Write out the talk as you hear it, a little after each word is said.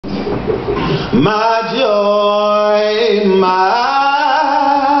my joy, my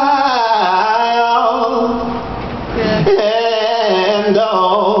all and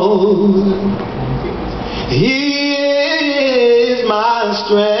all. He is my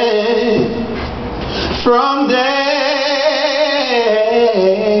strength from day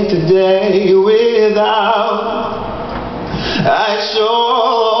to day. Without I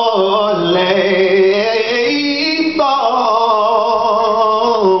surely fall.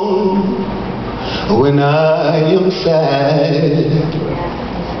 When I am sad,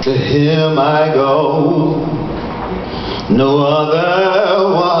 to Him I go. No other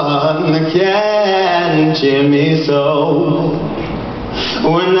one can cheer me so.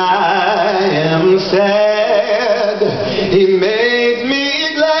 When I am sad, He makes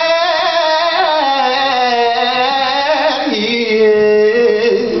me glad. He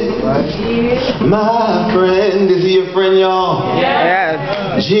is my friend. Is He a friend, y'all? Yes.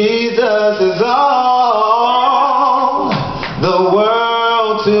 Jesus is all the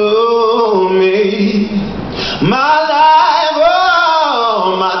world to me. My life,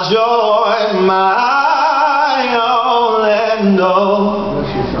 oh, my joy, my all and all.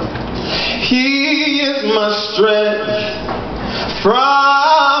 He is my strength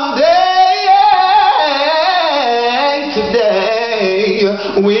from day to day.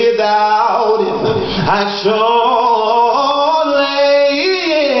 Without Him, I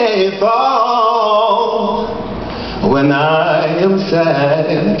surely fall. When I am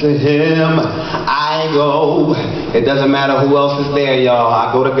sad, to Him I go. It doesn't matter who else is there, y'all.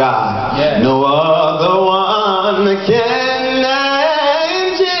 I go to God. Yeah. No other one can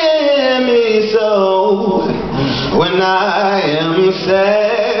cheer me so. When I am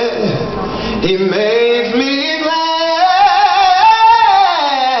sad, He makes me glad.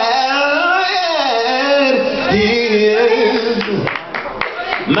 He is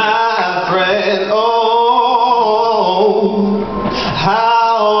my friend.